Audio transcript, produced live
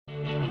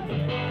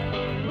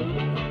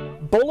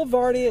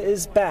Boulevardia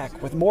is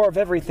back with more of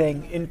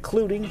everything,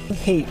 including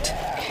heat.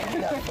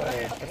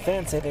 But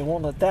fans say they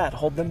won't let that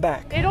hold them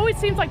back. It always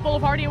seems like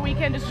Boulevardia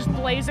weekend is just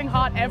blazing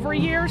hot every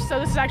year, so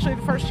this is actually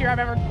the first year I've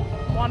ever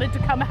wanted to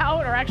come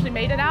out or actually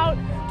made it out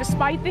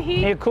despite the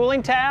heat. Need a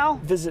cooling towel?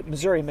 Visit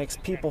Missouri makes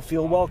people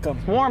feel welcome.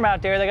 It's warm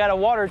out there. They got a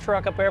water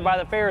truck up there by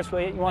the Ferris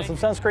wheel. You want some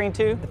sunscreen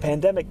too? The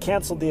pandemic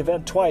canceled the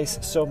event twice,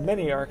 so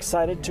many are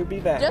excited to be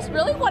back. Just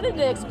really wanted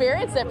to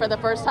experience it for the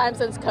first time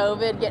since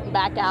COVID, getting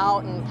back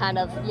out and kind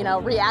of,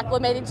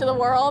 reacclimating to the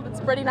world.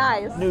 It's pretty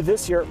nice. New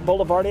this year,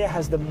 Boulevardia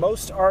has the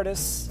most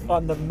artists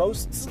on the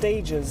most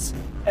stages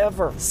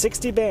ever.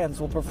 60 bands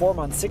will perform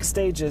on 6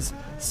 stages.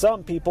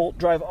 Some people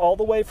drive all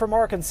the way from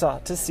Arkansas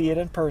to see it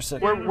in person.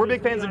 We're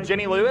big fans of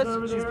Jenny Lewis.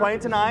 She's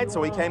playing tonight,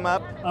 so we came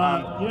up,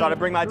 thought I'd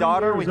bring my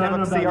daughter. We came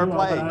up to see her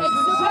play. It's super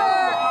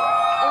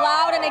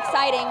loud and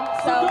exciting,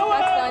 so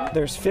that's fun.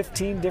 There's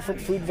 15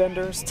 different food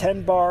vendors,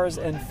 10 bars,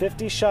 and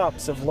 50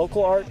 shops of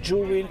local art,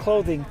 jewelry, and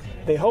clothing.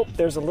 They hope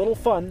there's a little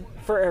fun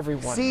for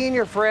everyone. Seeing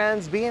your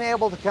friends, being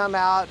able to come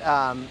out,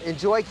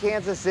 enjoy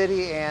Kansas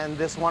City and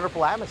this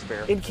wonderful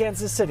atmosphere. In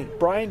Kansas City,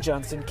 Brian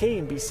Johnson,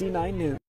 KMBC 9 News.